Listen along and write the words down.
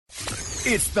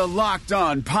It's the Locked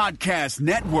On Podcast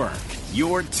Network,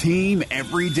 your team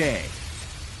every day.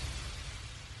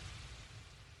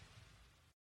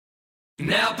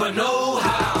 Napa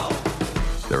know-how.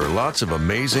 There are lots of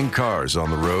amazing cars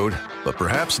on the road, but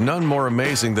perhaps none more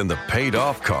amazing than the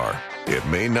paid-off car. It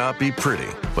may not be pretty,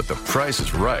 but the price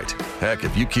is right. Heck,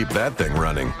 if you keep that thing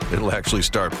running, it'll actually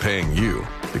start paying you.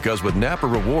 Because with Napa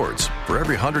Rewards, for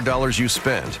every $100 you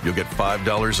spend, you'll get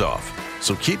 $5 off.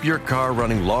 So keep your car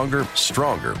running longer,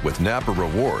 stronger with Napa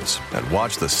Rewards and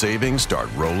watch the savings start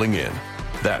rolling in.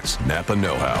 That's Napa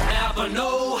know-how. Napa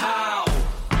know-how.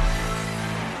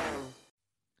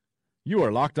 You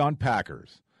are Locked On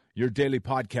Packers, your daily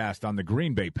podcast on the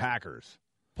Green Bay Packers.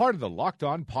 Part of the Locked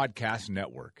On Podcast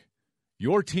Network.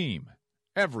 Your team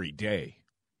every day.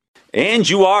 And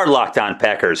you are Locked On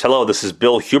Packers. Hello, this is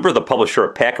Bill Huber, the publisher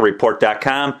of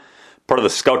PackerReport.com, part of the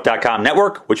Scout.com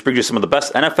network, which brings you some of the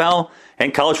best NFL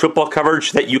and college football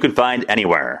coverage that you can find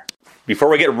anywhere. Before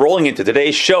we get rolling into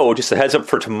today's show, just a heads up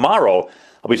for tomorrow,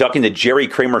 I'll be talking to Jerry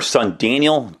Kramer's son,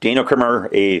 Daniel. Daniel Kramer,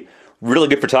 a really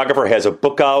good photographer, has a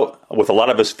book out with a lot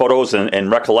of his photos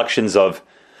and recollections of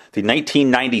the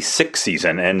 1996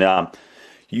 season. And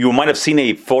you might have seen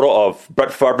a photo of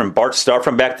Brett Favre and Bart Starr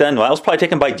from back then. Well, that was probably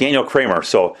taken by Daniel Kramer.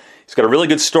 So he's got a really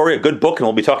good story, a good book, and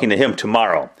we'll be talking to him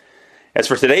tomorrow. As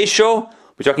for today's show,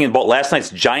 we're talking about last night's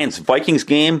Giants-Vikings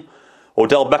game,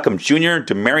 Odell Beckham Jr.,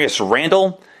 Damarious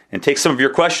Randall, and take some of your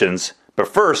questions. But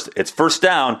first, it's first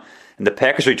down, and the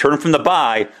Packers return from the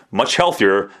bye much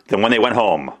healthier than when they went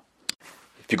home.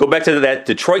 If you go back to that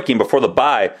Detroit game before the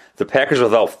bye, the Packers were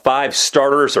without 5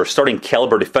 starters or starting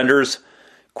caliber defenders.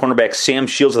 Cornerback Sam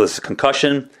Shields with a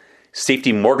concussion,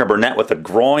 safety Morgan Burnett with a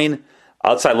groin,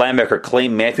 outside linebacker Clay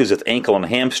Matthews with ankle and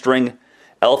hamstring,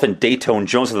 Elephant Dayton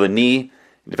Jones with a knee,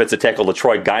 defensive tackle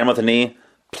Detroit Guinan with a knee,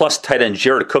 plus tight end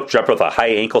Jared Cook dropped with a high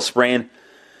ankle sprain.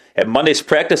 At Monday's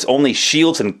practice, only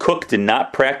Shields and Cook did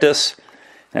not practice.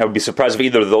 And I would be surprised if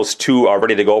either of those two are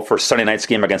ready to go for Sunday night's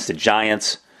game against the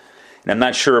Giants. And I'm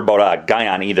not sure about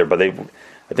Guinan either, but I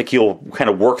think he'll kind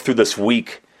of work through this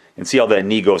week and see how that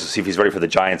knee goes to see if he's ready for the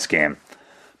Giants game.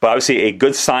 But obviously a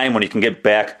good sign when you can get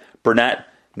back Burnett,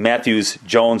 Matthews,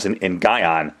 Jones, and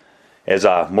Guinan. As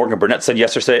Morgan Burnett said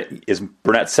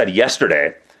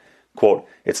yesterday, quote,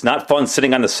 "It's not fun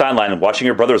sitting on the sideline and watching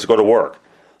your brothers go to work.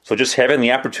 So just having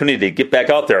the opportunity to get back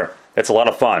out there, that's a lot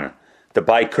of fun. The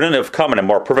bye couldn't have come in a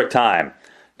more perfect time.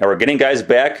 Now we're getting guys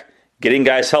back, getting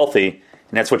guys healthy,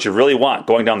 and that's what you really want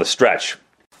going down the stretch."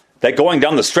 That going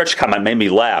down the stretch comment made me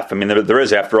laugh. I mean, there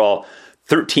is, after all,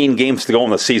 13 games to go in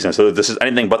the season, so this is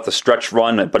anything but the stretch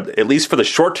run. But at least for the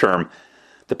short term,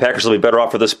 the Packers will be better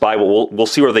off for this bye. We'll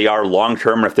see where they are long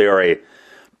term, and if they are a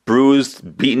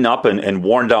bruised, beaten up, and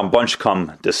worn down bunch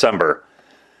come December.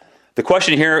 The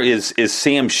question here is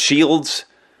Sam Shields.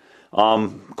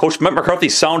 Coach Matt McCarthy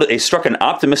struck an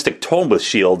optimistic tone with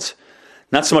Shields.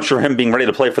 Not so much for him being ready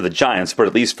to play for the Giants, but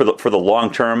at least for the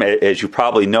long term. As you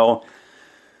probably know,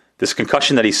 this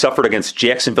concussion that he suffered against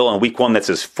Jacksonville in Week 1, that's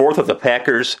his 4th with the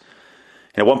Packers.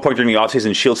 And at one point during the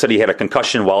offseason, Shields said he had a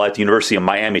concussion while at the University of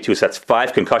Miami, too. So that's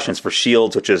 5 concussions for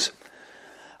Shields, which is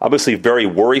obviously very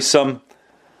worrisome.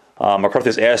 McCarthy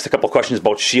was asked a couple of questions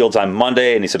about Shields on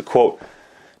Monday, and he said, quote,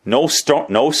 no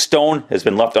stone has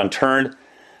been left unturned.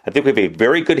 I think we have a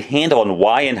very good handle on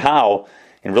why and how,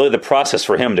 and really the process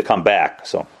for him to come back.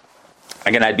 So,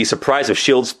 again, I'd be surprised if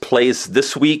Shields plays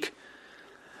this week.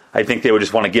 I think they would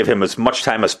just want to give him as much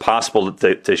time as possible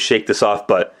to shake this off.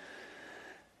 But,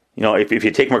 you know, if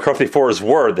you take McCarthy for his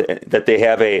word that they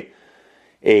have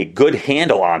a good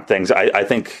handle on things, I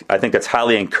think that's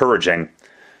highly encouraging.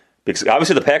 Because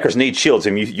obviously the Packers need Shields.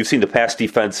 I mean, you've seen the pass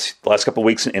defense the last couple of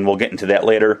weeks, and we'll get into that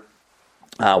later.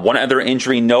 One other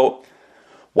injury note,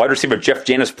 wide receiver Jeff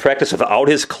Janis practiced without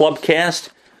his club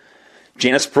cast.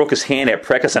 Janis broke his hand at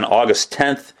practice on August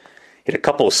 10th. He had a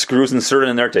couple of screws inserted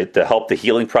in there to help the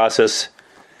healing process.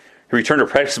 He returned to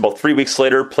practice about 3 weeks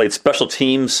later, played special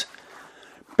teams,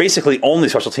 basically only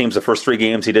special teams the first 3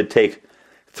 games. He did take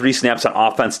 3 snaps on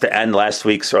offense to end last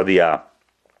week's, or I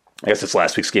guess it's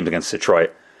last week's game against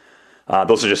Detroit.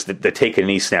 Those are just the take and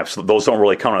knee snaps. Those don't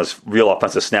really count as real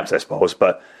offensive snaps, I suppose.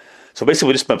 But so basically,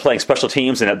 we've just been playing special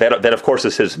teams, and that of course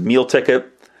is his meal ticket.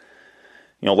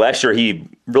 You know, last year he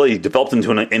really developed into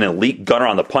an elite gunner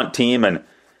on the punt team and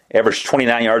averaged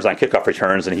 29 yards on kickoff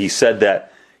returns. And he said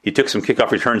that he took some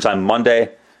kickoff returns on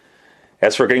Monday.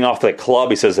 As for getting off the club,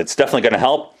 he says it's definitely going to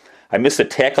help. I missed a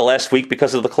tackle last week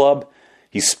because of the club.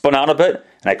 He spun out a bit,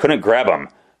 and I couldn't grab him.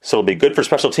 So it'll be good for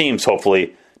special teams,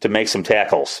 hopefully, to make some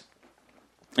tackles.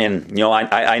 And, you know,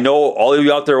 I know all of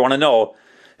you out there want to know,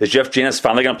 is Jeff Janis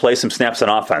finally going to play some snaps on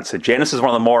offense? And Janis is one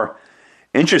of the more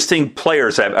interesting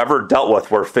players I've ever dealt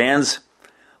with where fans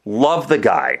love the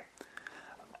guy.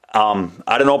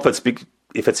 I don't know if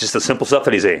it's just the simple stuff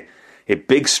that he's a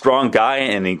big, strong guy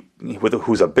and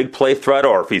who's a big play threat,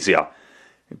 or if he's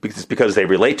because they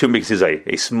relate to him because he's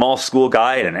a small school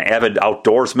guy and an avid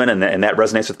outdoorsman, and that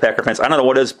resonates with Packer fans. I don't know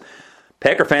what it is.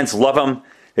 Packer fans love him.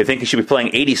 They think he should be playing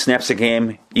 80 snaps a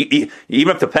game.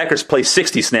 Even if the Packers play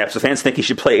 60 snaps, the fans think he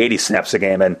should play 80 snaps a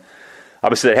game. And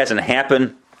obviously that hasn't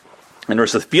happened. And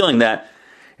there's the feeling that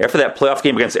after that playoff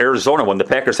game against Arizona, when the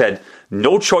Packers had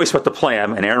no choice but to play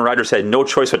him, and Aaron Rodgers had no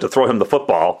choice but to throw him the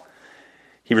football,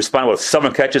 he responded with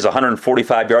 7 catches,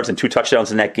 145 yards, and 2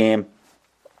 touchdowns in that game.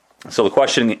 So the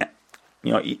question,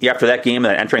 after that game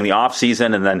and entering the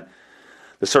offseason and then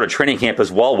the sort of training camp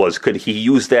as well was, could he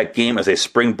use that game as a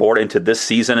springboard into this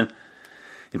season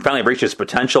and finally reach his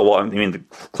potential? Well, I mean,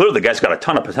 clearly the guy's got a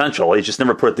ton of potential. He's just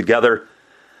never put it together.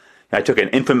 I took an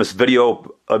infamous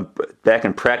video back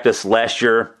in practice last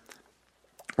year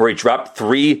where he dropped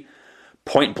 3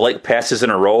 point-blank passes in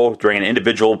a row during an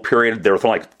individual period. They were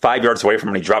throwing like 5 yards away from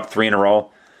him, and he dropped 3 in a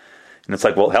row. And it's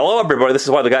like, well, hello, everybody. This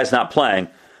is why the guy's not playing.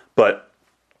 But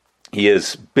he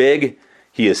is big,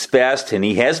 he is fast, and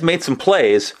he has made some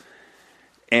plays.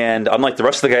 And unlike the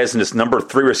rest of the guys in this number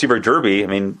 3 receiver derby, I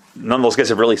mean, none of those guys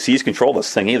have really seized control of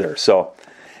this thing either. So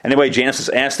anyway, Janice was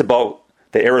asked about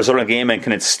the Arizona game, and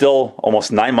can it still,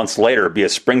 almost 9 months later, be a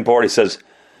springboard? He says,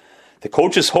 the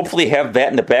coaches hopefully have that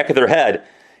in the back of their head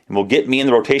and will get me in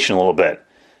the rotation a little bit.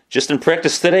 Just in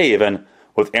practice today, even,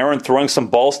 with Aaron throwing some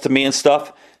balls to me and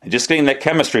stuff, and just getting that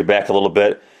chemistry back a little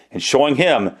bit, and showing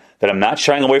him that I'm not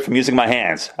shying away from using my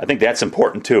hands. I think that's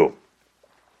important too.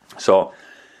 So,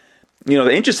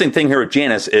 the interesting thing here with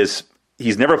Janis is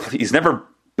he's never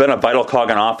been a vital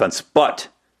cog on offense, but,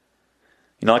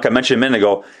 like I mentioned a minute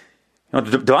ago,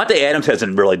 Devontae Adams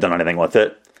hasn't really done anything with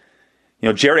it.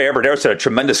 Jerry Aberdare had a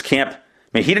tremendous camp. I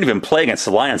mean, he didn't even play against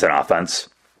the Lions on offense.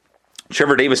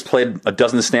 Trevor Davis played a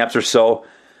dozen snaps or so,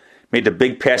 made the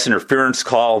big pass interference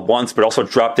call once, but also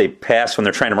dropped a pass when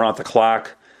they're trying to run out the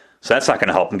clock. So that's not going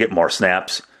to help him get more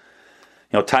snaps.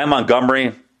 Ty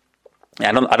Montgomery,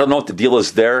 I don't know what the deal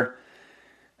is there.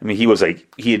 I mean,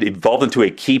 he had evolved into a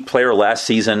key player last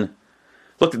season.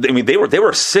 Look, I mean, they were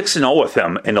 6-0 with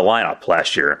him in the lineup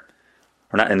last year.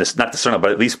 Or not the startup,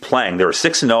 but at least playing. They were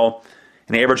 6-0,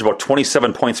 and they averaged about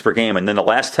 27 points per game. And then the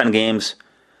last 10 games,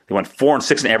 they went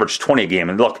 4-6 and averaged 20 a game.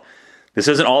 And look, this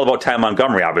isn't all about Ty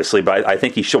Montgomery, obviously, but I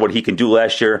think he showed what he can do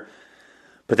last year.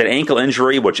 But that ankle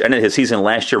injury, which ended his season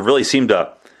last year, really seemed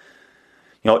to,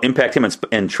 impact him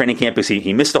in training camp because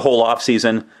he missed the whole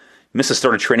offseason, missed the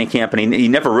start of training camp, and he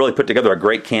never really put together a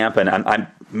great camp. And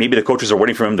maybe the coaches are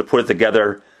waiting for him to put it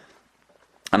together.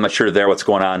 I'm not sure there what's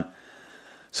going on.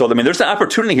 So, I mean, there's an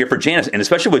opportunity here for Janis, and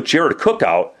especially with Jared Cook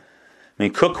out. I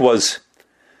mean, Cook was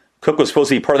supposed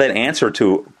to be part of that answer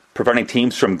to preventing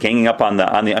teams from ganging up on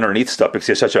the underneath stuff because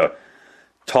he's such a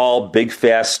tall, big,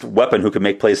 fast weapon who can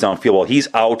make plays downfield. Well, he's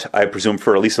out, I presume,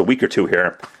 for at least a week or two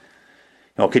here.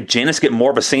 Could Janis get more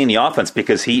of a say in the offense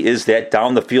because he is that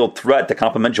down-the-field threat to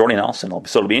complement Jordy Nelson?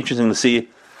 So it'll be interesting to see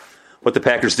what the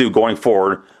Packers do going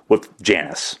forward with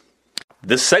Janis.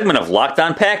 This segment of Locked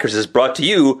On Packers is brought to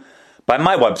you by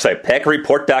my website,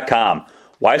 PackerReport.com.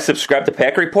 Why subscribe to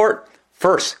Packer Report?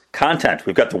 First, content.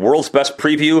 We've got the world's best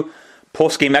preview,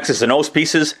 post-game X's and O's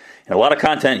pieces, and a lot of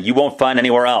content you won't find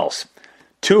anywhere else.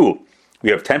 2, we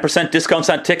have 10% discounts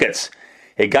on tickets.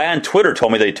 A guy on Twitter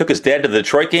told me that he took his dad to the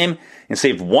Detroit game and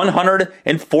saved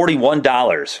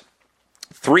 $141.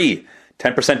 3,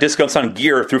 10% discounts on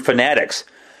gear through Fanatics.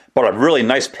 Bought a really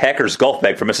nice Packers golf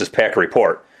bag from Mrs. Packer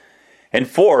Report. And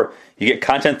 4, you get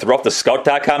content throughout the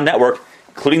Scout.com network,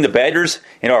 including the Badgers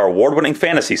and our award-winning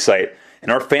fantasy site. And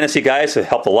our fantasy guys have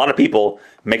helped a lot of people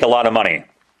make a lot of money.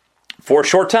 For a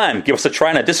short time, give us a try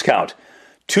on a discount.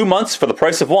 2 months for the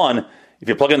price of one if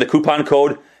you plug in the coupon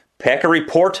code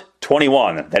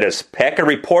PackerReport21. That is Packer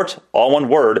Report, all one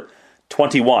word,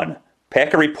 21.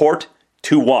 Packer Report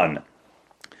 21.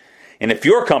 And if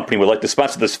your company would like to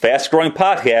sponsor this fast-growing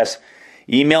podcast,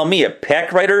 email me at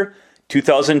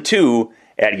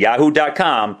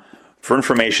packwriter2002@yahoo.com for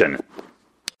information.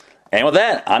 And with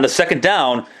that, on to second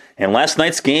down. And last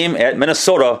night's game at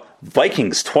Minnesota,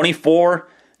 Vikings 24,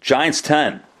 Giants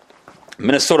 10.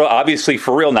 Minnesota obviously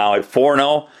for real now at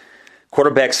 4-0.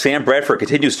 Quarterback Sam Bradford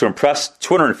continues to impress.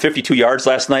 252 yards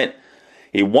last night.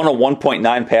 A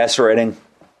 101.9 passer rating.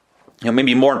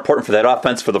 Maybe more important for that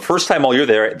offense. For the first time all year,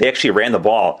 they actually ran the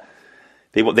ball.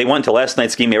 They went into last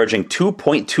night's game averaging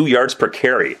 2.2 yards per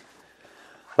carry.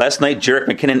 Last night, Jerick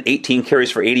McKinnon, 18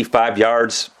 carries for 85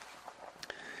 yards.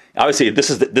 Obviously,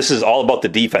 this is all about the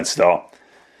defense, though.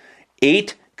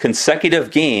 8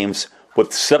 consecutive games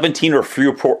with 17 or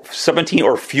fewer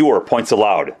points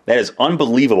allowed. That is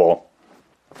unbelievable.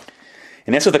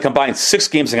 And that's with a combined 6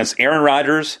 games against Aaron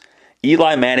Rodgers,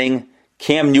 Eli Manning,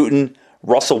 Cam Newton,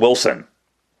 Russell Wilson.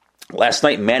 Last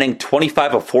night, Manning,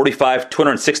 25 of 45,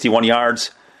 261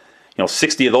 yards.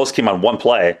 60 of those came on one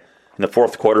play in the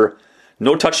fourth quarter.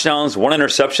 No touchdowns, 1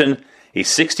 interception, a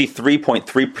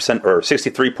 63.3% or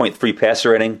 63.3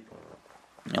 passer rating.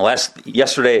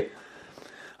 Yesterday,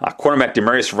 cornerback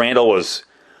Damarious Randall was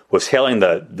hailing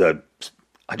the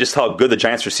just how good the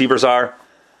Giants receivers are.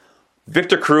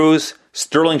 Victor Cruz,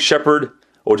 Sterling Shepard,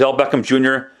 Odell Beckham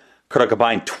Jr. could have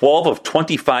combined 12 of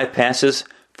 25 passes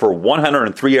for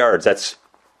 103 yards. That's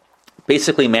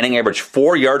basically Manning averaged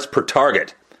 4 yards per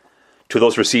target to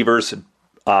those receivers.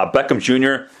 Beckham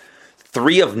Jr.,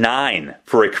 3 of 9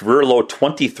 for a career-low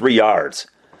 23 yards.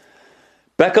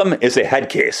 Beckham is a head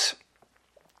case,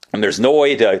 and there's no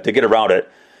way to get around it.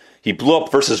 He blew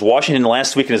up versus Washington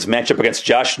last week in his matchup against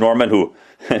Josh Norman, who,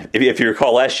 if you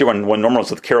recall last year when Norman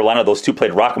was with Carolina, those two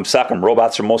played rock'em sock'em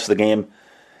robots for most of the game,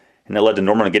 and that led to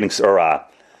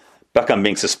Beckham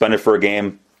being suspended for a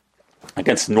game.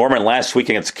 Against Norman last week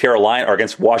against Carolina or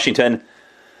against Washington,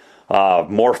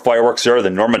 more fireworks there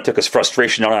than Norman took his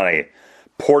frustration out on a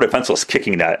poor defenseless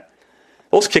kicking net.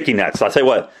 Those kicking nets, I'll tell you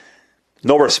what,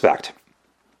 no respect.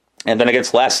 And then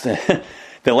last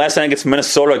night against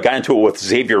Minnesota, got into it with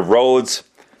Xavier Rhodes.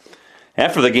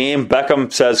 After the game,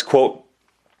 Beckham says, quote,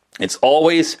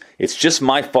 it's just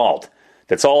my fault.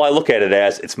 That's all I look at it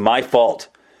as. It's my fault.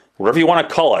 Whatever you want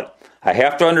to call it. I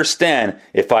have to understand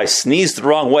if I sneeze the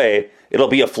wrong way, it'll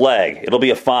be a flag. It'll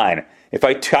be a fine. If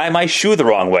I tie my shoe the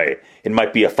wrong way, it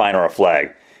might be a fine or a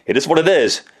flag. It is what it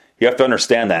is. You have to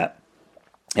understand that.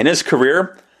 In his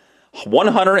career,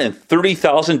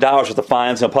 $130,000 worth of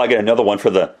fines. He'll probably get another one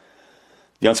for the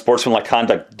unsportsmanlike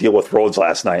conduct deal with Rhodes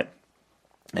last night.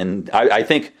 And I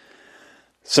think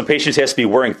some patience has to be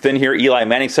wearing thin here. Eli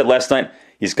Manning said last night,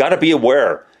 he's got to be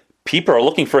aware. People are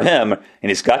looking for him, and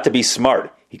he's got to be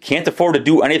smart. He can't afford to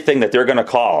do anything that they're going to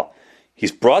call.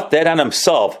 He's brought that on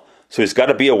himself, so he's got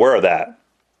to be aware of that.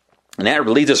 And that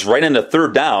leads us right into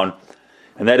third down,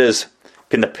 and that is,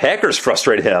 can the Packers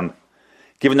frustrate him,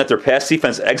 given that their pass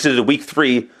defense exited week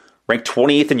 3, ranked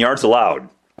 28th in yards allowed?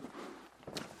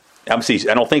 Obviously,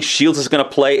 I don't think Shields is going to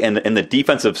play, and the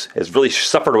defense has really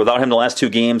suffered without him the last 2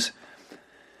 games.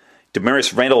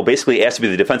 Damarious Randall basically asked to be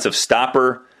the defensive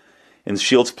stopper in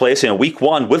Shields' place in week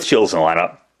 1 with Shields in the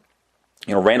lineup.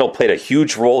 Randall played a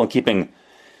huge role in keeping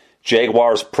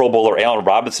Jaguars Pro Bowler Allen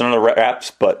Robinson on the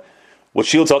wraps, but with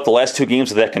Shields out the last 2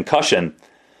 games with that concussion,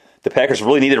 the Packers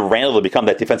really needed Randall to become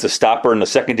that defensive stopper in the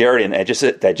secondary, and that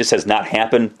just has not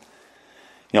happened.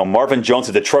 Marvin Jones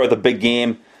of Detroit with a big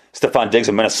game, Stephon Diggs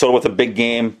of Minnesota with a big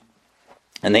game,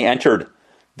 and they entered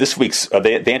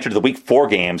they entered the week 4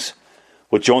 games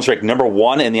with Jones ranked number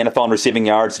 1 in the NFL in receiving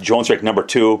yards, Jones ranked number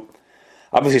 2.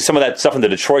 Obviously, some of that stuff in the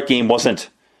Detroit game wasn't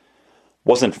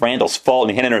Randall's fault,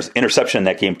 and he had an interception in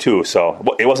that game too. So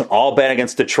it wasn't all bad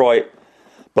against Detroit,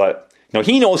 but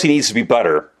he knows he needs to be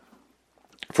better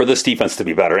for this defense to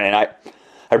be better. And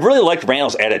I really liked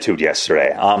Randall's attitude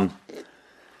yesterday.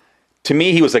 To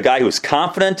me, he was a guy who was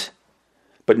confident,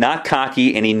 but not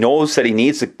cocky, and he knows that he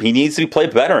needs to be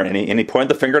played better. And he pointed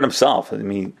the finger at himself. I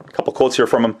mean, a couple quotes here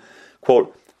from him.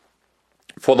 Quote: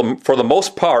 For the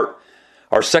most part,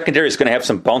 our secondary is going to have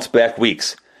some bounce back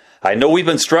weeks. I know we've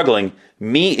been struggling.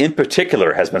 Me in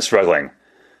particular has been struggling.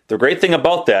 The great thing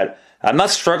about that, I'm not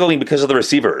struggling because of the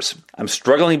receivers. I'm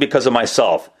struggling because of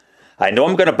myself. I know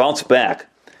I'm going to bounce back.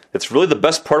 That's really the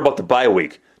best part about the bye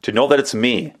week, to know that it's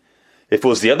me. If it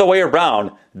was the other way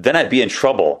around, then I'd be in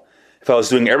trouble. If I was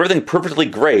doing everything perfectly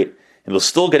great and was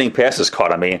still getting passes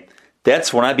caught on me,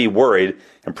 that's when I'd be worried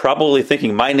and probably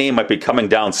thinking my name might be coming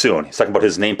down soon. He's talking about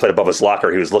his nameplate above his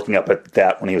locker. He was looking up at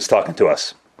that when he was talking to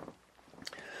us.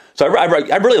 So I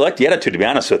really liked the attitude, to be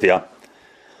honest with you.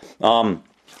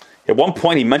 At one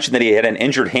point, he mentioned that he had an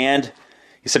injured hand.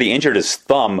 He said he injured his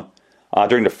thumb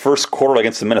during the first quarter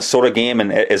against the Minnesota game.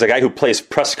 And as a guy who plays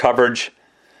press coverage,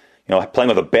 playing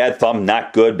with a bad thumb,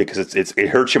 not good because it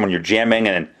hurts you when you're jamming.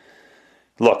 And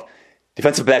look,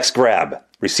 defensive backs grab,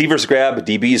 receivers grab,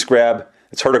 DBs grab.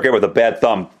 It's hard to grab with a bad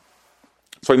thumb.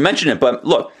 So he mentioned it, but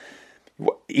look,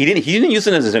 he didn't use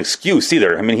it as an excuse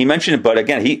either. I mean, he mentioned it, but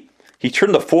again, he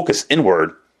turned the focus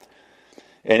inward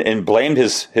and blamed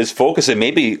his focus and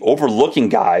maybe overlooking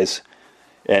guys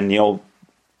and,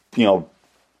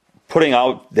 putting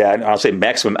out that, I'll say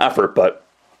maximum effort, but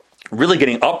really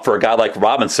getting up for a guy like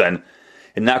Robinson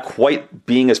and not quite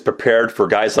being as prepared for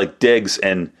guys like Diggs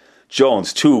and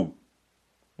Jones, 2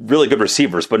 really good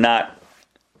receivers, but not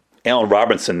Allen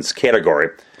Robinson's category.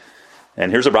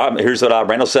 And here's what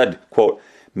Randall said, quote,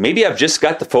 "Maybe I've just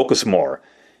got to focus more.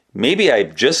 Maybe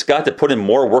I've just got to put in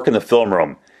more work in the film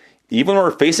room. Even when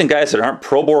we're facing guys that aren't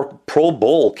Pro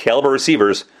Bowl caliber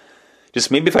receivers,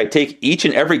 just maybe if I take each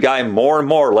and every guy more and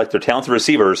more like they're talented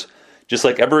receivers, just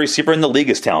like every receiver in the league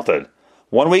is talented.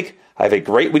 One week, I have a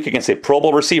great week against a Pro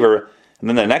Bowl receiver, and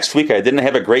then the next week I didn't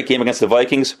have a great game against the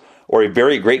Vikings or a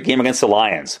very great game against the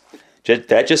Lions.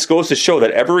 That just goes to show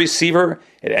that every receiver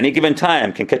at any given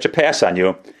time can catch a pass on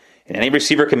you, and any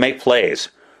receiver can make plays.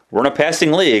 We're in a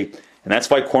passing league, and that's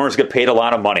why corners get paid a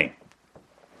lot of money."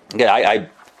 Again, I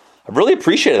really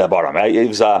appreciated that about him. It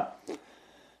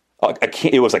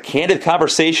was a candid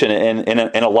conversation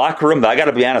in a locker room. But I got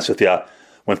to be honest with you,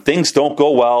 when things don't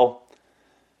go well,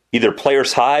 either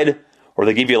players hide or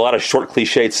they give you a lot of short,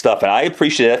 cliched stuff. And I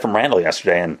appreciated that from Randall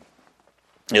yesterday. And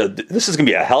this is going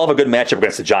to be a hell of a good matchup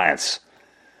against the Giants.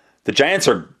 The Giants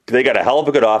they got a hell of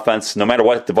a good offense, no matter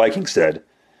what the Vikings did,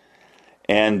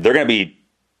 and they're going to be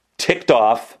ticked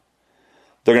off.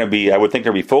 They're going to be, I would think,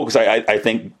 they're going to be focused. I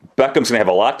think Beckham's going to have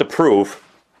a lot to prove,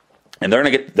 and they're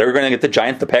going to get the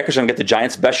Giants. The Packers are going to get the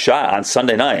Giants' best shot on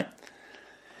Sunday night.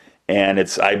 And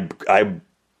I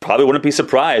probably wouldn't be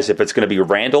surprised if it's going to be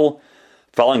Randall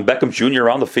following Beckham Jr.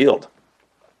 around the field.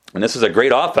 And this is a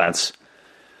great offense.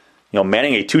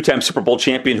 Manning, a two-time Super Bowl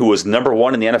champion who was number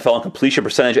one in the NFL in completion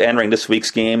percentage entering this week's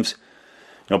games.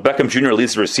 Beckham Jr.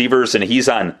 leads the receivers, and he's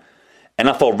on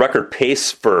NFL record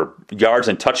pace for yards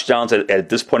and touchdowns at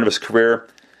this point of his career.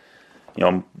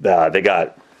 They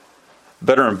got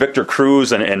veteran Victor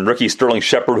Cruz and rookie Sterling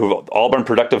Shepard, who've all been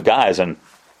productive guys. And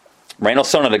Randall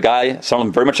sounded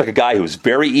very much like a guy who's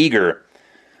very eager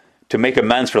to make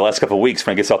amends for the last couple of weeks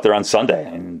when he gets out there on Sunday.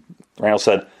 And Randall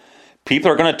said,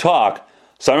 "People are going to talk,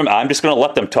 so I'm just going to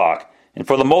let them talk. And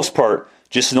for the most part,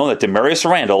 just know that Damarious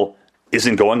Randall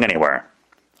isn't going anywhere."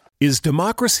 Is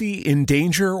democracy in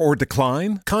danger or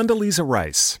decline? Condoleezza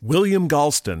Rice, William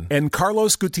Galston, and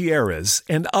Carlos Gutierrez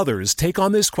and others take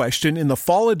on this question in the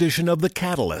fall edition of The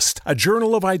Catalyst, a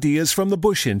journal of ideas from the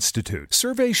Bush Institute.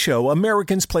 Surveys show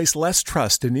Americans place less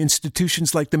trust in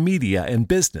institutions like the media and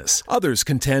business. Others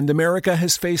contend America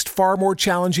has faced far more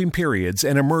challenging periods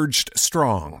and emerged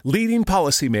strong. Leading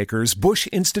policymakers, Bush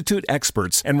Institute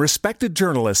experts, and respected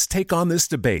journalists take on this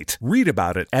debate. Read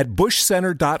about it at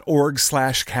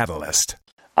bushcenter.org/catalyst.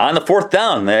 On the fourth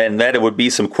down, and that it would be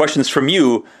some questions from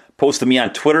you. Post to me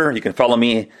on Twitter. You can follow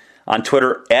me on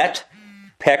Twitter at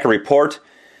Packer Report.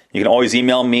 You can always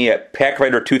email me at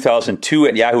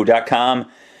packwriter2002@yahoo.com.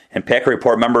 And Packer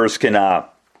Report members can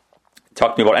talk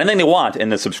to me about anything they want in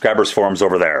the subscribers forums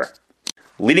over there.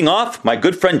 Leading off, my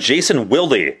good friend Jason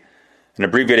Wilde. An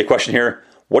abbreviated question here.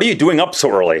 What are you doing up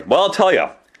so early? Well, I'll tell you.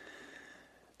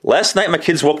 Last night, my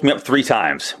kids woke me up 3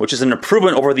 times, which is an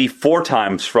improvement over the 4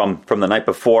 times from the night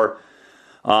before.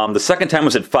 The second time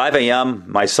was at 5 a.m.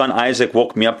 My son Isaac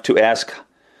woke me up to ask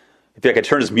if I could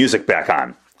turn his music back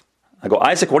on. I go,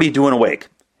 "Isaac, what are you doing awake?"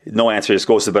 No answer. He just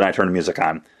goes to bed and I turn the music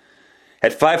on.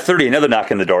 At 5:30, another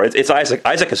knock on the door. It's Isaac.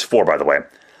 Isaac is 4, by the way.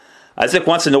 Isaac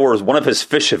wants to know where one of his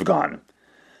fish have gone.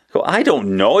 I go, "I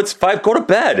don't know. It's 5. Go to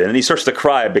bed." And then he starts to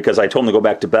cry because I told him to go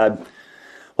back to bed.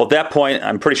 Well, at that point,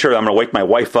 I'm pretty sure I'm going to wake my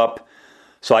wife up.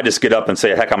 So I just get up and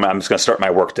say, heck, I'm just going to start my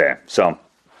work day. So,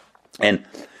 and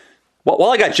while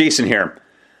I got Jason here,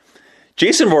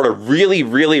 Jason wrote a really,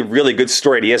 really, really good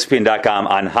story at ESPN.com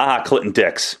on HaHa Clinton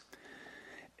Dix.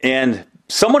 And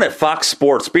someone at Fox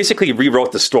Sports basically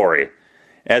rewrote the story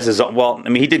as his own. Well, I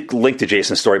mean, he did link to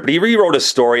Jason's story, but he rewrote his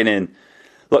story. And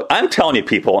look, I'm telling you,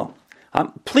 people,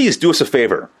 please do us a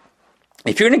favor.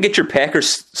 If you're going to get your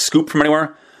Packers scoop from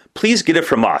anywhere, please get it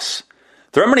from us.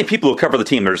 There are many people who cover the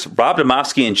team. There's Rob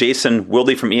Demoski and Jason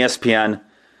Wilde from ESPN.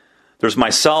 There's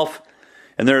myself,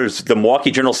 and there's the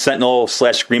Milwaukee Journal Sentinel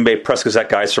 / Green Bay Press Gazette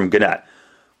guys from Gannett.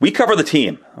 We cover the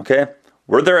team, okay?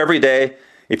 We're there every day.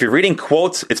 If you're reading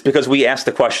quotes, it's because we ask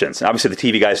the questions. Obviously, the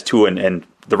TV guys too, and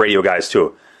the radio guys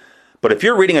too. But if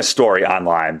you're reading a story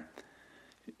online,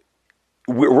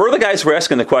 we're the guys who are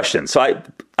asking the questions. So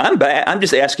I'm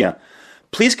just asking you,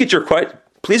 please get your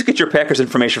Packers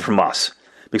information from us.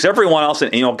 Because everyone else,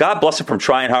 God bless him from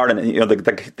trying hard. And,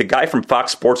 the guy from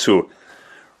Fox Sports who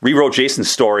rewrote Jason's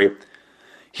story,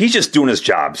 he's just doing his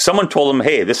job. Someone told him,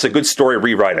 hey, this is a good story,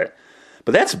 rewrite it.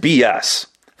 But that's BS.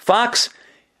 Fox,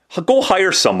 go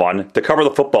hire someone to cover the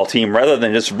football team rather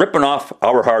than just ripping off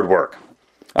our hard work.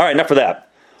 All right, enough of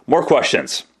that. More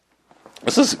questions. I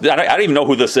don't even know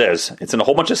who this is. It's in a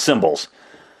whole bunch of symbols.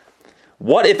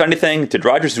 What, if anything, did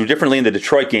Rodgers do differently in the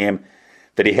Detroit game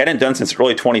that he hadn't done since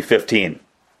early 2015?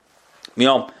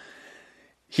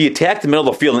 He attacked the middle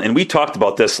of the field, and we talked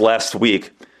about this last week.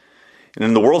 And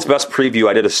in the world's best preview,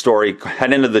 I did a story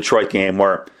heading into the Detroit game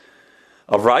where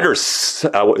of Rodgers,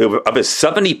 of his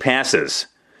 70 passes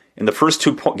in the first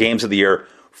two games of the year,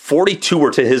 42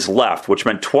 were to his left, which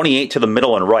meant 28 to the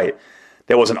middle and right.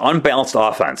 That was an unbalanced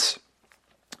offense.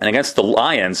 And against the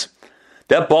Lions,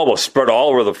 that ball was spread all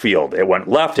over the field. It went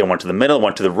left, it went to the middle, it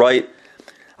went to the right.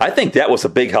 I think that was a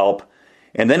big help.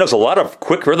 And then there was a lot of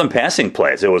quick rhythm passing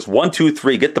plays. It was 1, 2,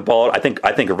 3, get the ball. I think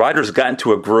Rodgers got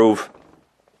into a groove.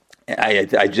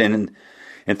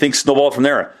 And things snowballed from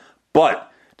there.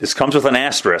 But this comes with an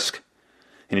asterisk.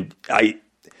 And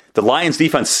the Lions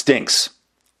defense stinks.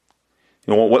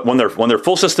 You know, when their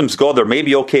full systems go, they're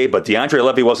maybe okay, but DeAndre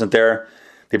Levy wasn't there.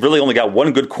 They've really only got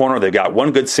one good corner. They've got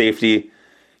one good safety. You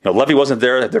know, Levy wasn't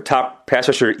there. Their top pass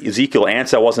rusher, Ezekiel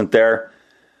Ansah, wasn't there.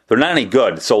 They're not any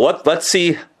good. So let's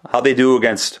see how they do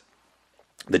against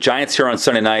the Giants here on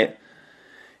Sunday night.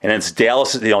 And it's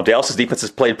Dallas. You know, Dallas's defense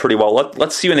has played pretty well.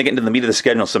 Let's see when they get into the meat of the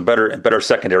schedule some better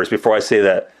secondaries before I say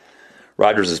that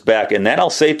Rodgers is back. And that I'll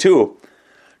say too,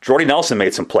 Jordy Nelson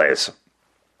made some plays,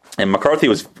 and McCarthy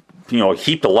was, you know,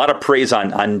 heaped a lot of praise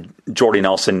on Jordy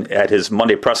Nelson at his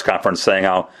Monday press conference, saying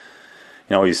how,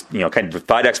 you know, he's, you know, kind of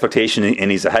defied expectation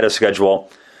and he's ahead of schedule.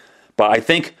 But I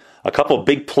think a couple of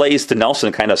big plays to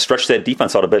Nelson kind of stretched that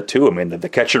defense out a bit too. I mean, the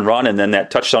catch and run and then that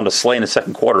touchdown to Slay in the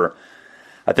second quarter.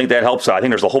 I think that helps. I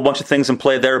think there's a whole bunch of things in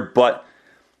play there. But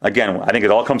again, I think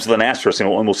it all comes with an asterisk, and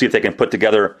we'll see if they can put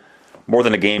together more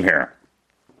than a game here.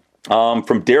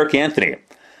 From Derek Anthony,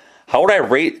 how would I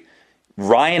rate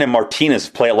Ryan and Martinez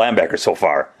play at linebacker so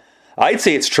far? I'd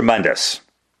say it's tremendous.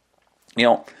 You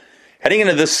know, heading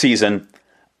into this season,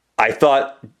 I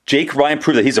thought Jake Ryan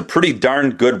proved that he's a pretty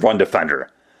darn good run defender.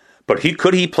 But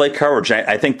could he play coverage?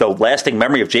 I think the lasting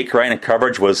memory of Jake Ryan in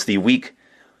coverage was week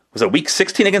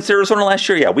 16 against Arizona last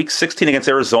year? Yeah, week 16 against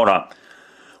Arizona,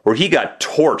 where he got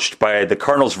torched by the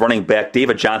Cardinals running back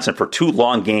David Johnson for 2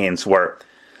 long gains where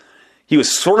he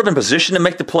was sort of in position to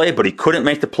make the play, but he couldn't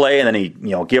make the play, and then he, you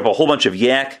know, gave a whole bunch of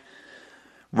yak.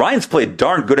 Ryan's played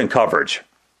darn good in coverage.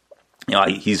 You know,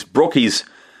 he's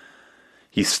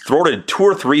thwarted 2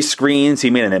 or 3 screens. He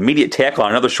made an immediate tackle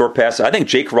on another short pass. I think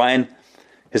Jake Ryan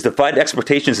has defied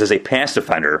expectations as a pass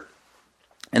defender.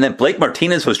 And then Blake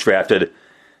Martinez was drafted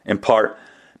in part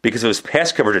because of his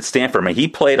pass coverage at Stanford. I mean, he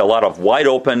played a lot of wide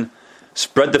open,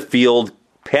 spread the field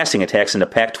passing attacks in the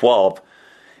Pac-12.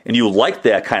 And you like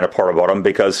that kind of part about him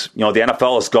because, you know, the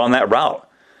NFL has gone that route.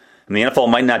 And the NFL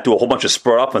might not do a whole bunch of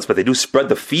spread offense, but they do spread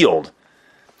the field.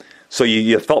 So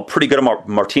you felt pretty good about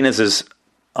Martinez's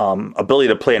ability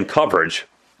to play in coverage.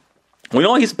 We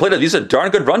know he's a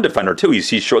darn good run defender, too. He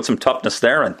showed some toughness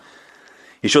there, and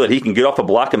he showed that he can get off a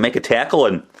block and make a tackle.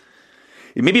 And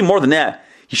maybe more than that,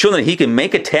 he showed that he can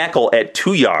make a tackle at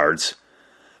 2 yards,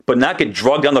 but not get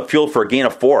drugged down the field for a gain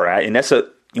of 4. And that's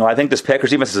I think this Packers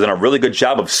defense has done a really good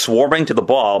job of swarming to the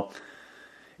ball,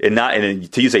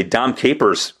 and to use a Dom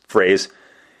Capers phrase,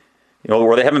 you know,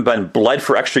 where they haven't been bled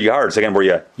for extra yards. Again,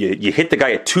 where you hit the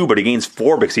guy at 2, but he gains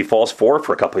 4 because he falls forward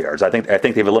for a couple of yards. I think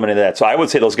they've eliminated that. So I would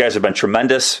say those guys have been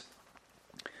tremendous.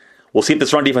 We'll see if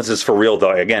this run defense is for real,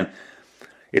 though. Again,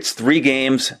 it's 3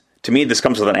 games. To me, this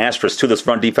comes with an asterisk to this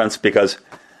run defense because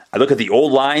I look at the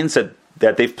old lines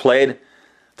that they've played.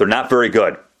 They're not very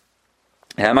good.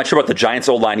 And I'm not sure about the Giants'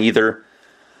 old line either,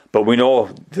 but we know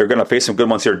they're going to face some good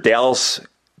ones here. Dallas,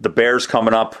 the Bears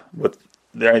coming up with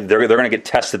they're going to get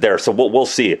tested there, so we'll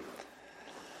see.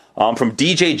 From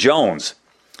DJ Jones,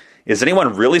 is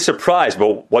anyone really surprised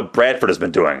about what Bradford has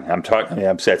been doing? I'm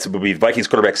saying it would be Vikings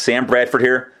quarterback Sam Bradford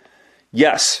here.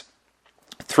 Yes,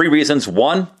 3 reasons.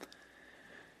 One,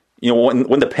 you know,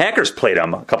 when the Packers played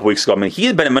him a couple weeks ago, I mean, he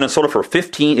had been in Minnesota for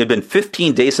 15. It had been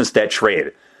 15 days since that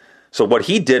trade. So what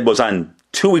he did was on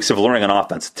 2 weeks of learning an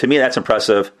offense. To me, that's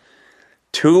impressive.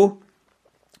 2,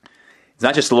 it's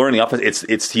not just learning the offense.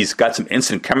 It's he's got some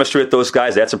instant chemistry with those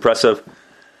guys. That's impressive.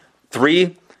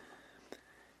 3,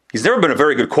 he's never been a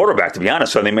very good quarterback, to be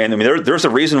honest. So, I mean, there's a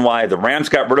reason why the Rams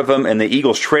got rid of him and the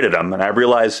Eagles traded him. And I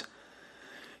realize,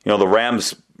 you know, the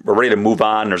Rams were ready to move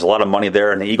on. There's a lot of money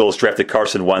there, and the Eagles drafted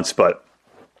Carson Wentz. But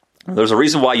there's a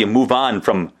reason why you move on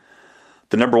from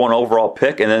the number 1 overall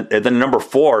pick. And then number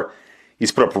 4,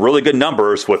 he's put up really good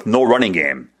numbers with no running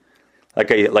game. Like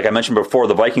I mentioned before,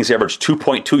 the Vikings averaged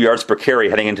 2.2 yards per carry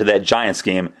heading into that Giants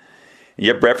game. And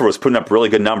yet Bradford was putting up really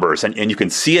good numbers. And you can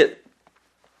see it,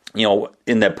 you know,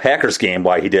 in the Packers game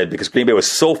why he did, because Green Bay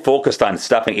was so focused on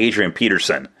stopping Adrian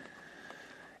Peterson.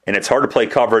 And it's hard to play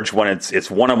coverage when it's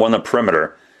one-on-one on the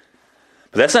perimeter.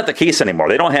 But that's not the case anymore.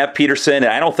 They don't have Peterson, and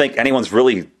I don't think anyone's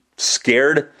really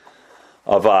scared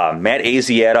of Matt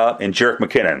Asiata and Jerick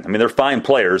McKinnon. I mean, they're fine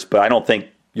players, but I don't think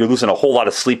you're losing a whole lot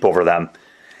of sleep over them.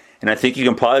 And I think you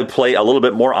can probably play a little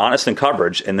bit more honest in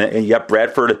coverage. And yet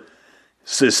Bradford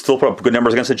still put up good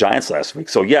numbers against the Giants last week.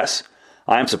 So, yes,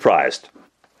 I am surprised.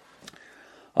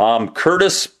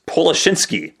 Curtis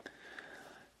Polashinsky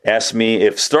asked me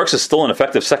if Starks is still an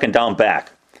effective second down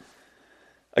back.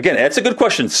 Again, that's a good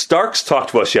question. Starks talked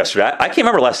to us yesterday. I can't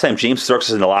remember last time James Starks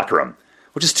was in the locker room,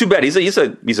 which is too bad. He's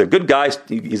a good guy.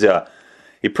 He's a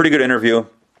pretty good interview.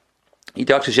 He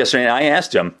talked to us yesterday, and I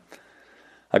asked him,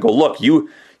 I go, look, you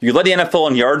led the NFL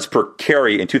in yards per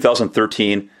carry in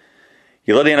 2013.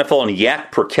 You led the NFL in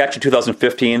yak per catch in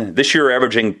 2015. This year,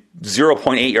 averaging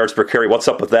 0.8 yards per carry. What's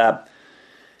up with that?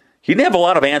 He didn't have a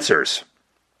lot of answers.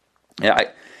 Yeah,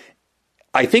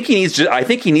 I think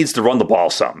he needs to run the ball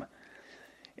some.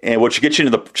 And what gets you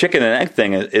into the chicken and egg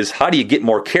thing is how do you get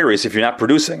more carries if you're not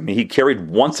producing? I mean, he carried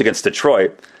once against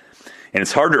Detroit, and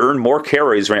it's hard to earn more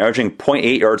carries when you're averaging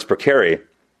 0.8 yards per carry.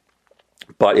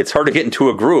 But it's hard to get into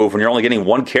a groove when you're only getting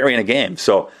one carry in a game.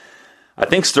 So I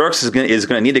think Starks is going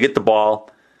to need to get the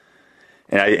ball,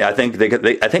 and I think they got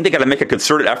to make a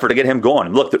concerted effort to get him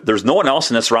going. Look, there's no one else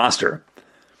in this roster.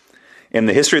 In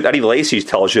the history of Eddie Lacy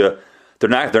tells you they're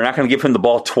not going to give him the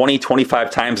ball 20, 25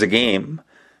 times a game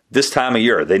this time of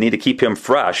year. They need to keep him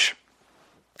fresh.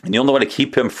 And the only way to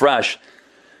keep him fresh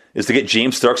is to get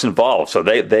James Starks involved. So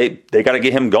they got to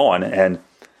get him going and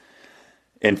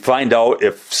find out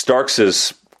if Starks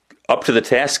is up to the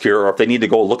task here or if they need to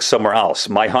go look somewhere else.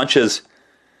 My hunch is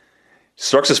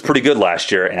Starks is pretty good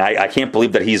last year, and I can't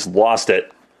believe that he's lost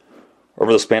it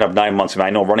over the span of 9 months. I mean, I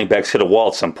know running backs hit a wall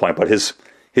at some point, but his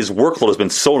workload has been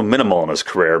so minimal in his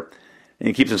career, and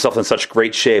he keeps himself in such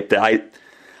great shape that I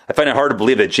find it hard to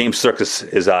believe that James Starks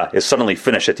is suddenly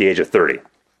finished at the age of 30.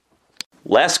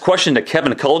 Last question to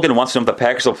Kevin Culligan. Wants to know if the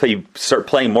Packers will start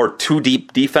playing more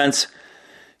two-deep defense.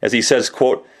 As he says,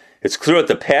 quote, it's clear that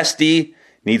the pass D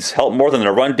needs help more than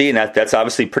the run D, and that's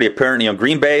obviously pretty apparent.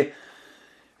 Green Bay,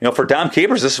 for Dom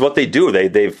Capers, this is what they do.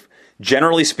 They've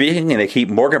generally speaking, and they keep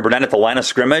Morgan Burnett at the line of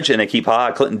scrimmage, and they keep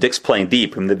Clinton Dix playing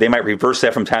deep. And they might reverse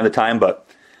that from time to time, but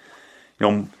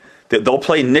they'll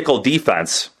play nickel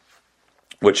defense,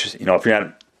 which if you're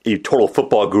not a total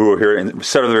football guru here,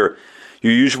 instead of your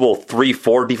usual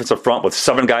 3-4 defensive front with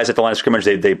 7 guys at the line of scrimmage,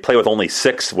 they play with only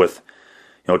 6 with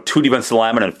 2 defensive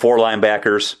linemen and 4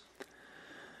 linebackers.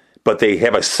 But they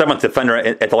have a 7th defender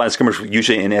at the line of scrimmage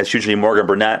usually, and that's usually Morgan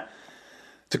Burnett.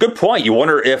 It's a good point. You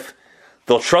wonder if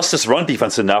they'll trust this run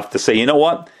defense enough to say, you know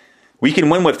what, we can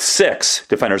win with 6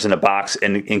 defenders in the box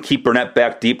and keep Burnett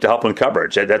back deep to help in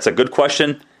coverage. That's a good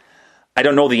question. I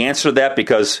don't know the answer to that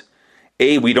because,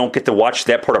 A, we don't get to watch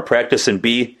that part of practice, and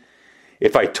B,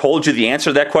 if I told you the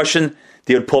answer to that question,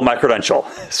 they would pull my credential.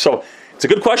 So it's a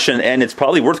good question, and it's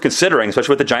probably worth considering,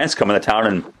 especially with the Giants coming to town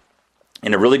and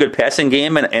in a really good passing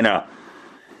game and in a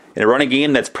running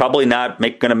game that's probably not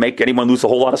going to make anyone lose a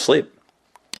whole lot of sleep.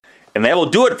 And that will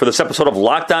do it for this episode of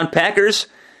Locked On Packers.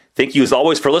 Thank you as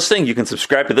always for listening. You can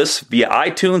subscribe to this via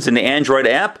iTunes and the Android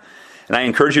app. And I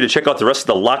encourage you to check out the rest of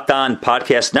the Locked On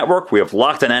Podcast Network. We have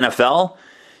Locked On NFL.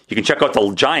 You can check out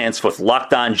the Giants with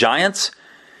Locked On Giants.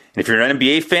 And if you're an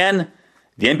NBA fan,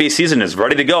 the NBA season is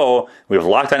ready to go. We have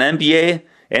Locked On NBA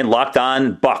and Locked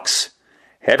On Bucks.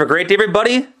 Have a great day,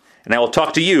 everybody, and I will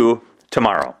talk to you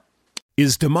tomorrow.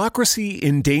 Is democracy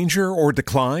in danger or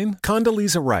decline?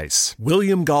 Condoleezza Rice,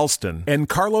 William Galston, and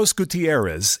Carlos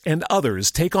Gutierrez and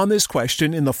others take on this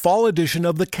question in the fall edition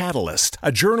of The Catalyst,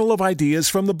 a journal of ideas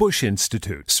from the Bush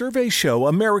Institute. Surveys show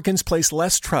Americans place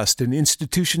less trust in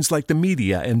institutions like the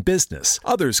media and business.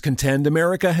 Others contend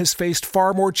America has faced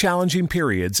far more challenging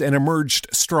periods and emerged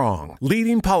strong.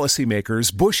 Leading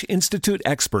policymakers, Bush Institute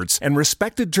experts, and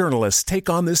respected journalists take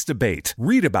on this debate.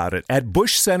 Read about it at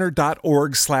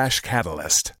bushcenter.org/catalyst.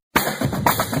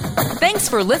 Thanks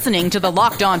for listening to the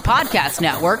Locked On Podcast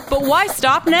Network, but why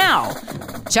stop now?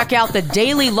 Check out the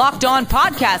daily Locked On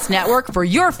Podcast Network for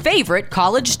your favorite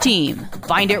college team.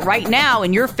 Find it right now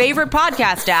in your favorite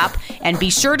podcast app, and be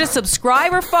sure to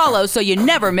subscribe or follow so you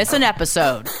never miss an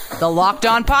episode. The Locked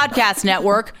On Podcast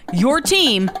Network, your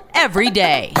team every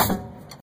day.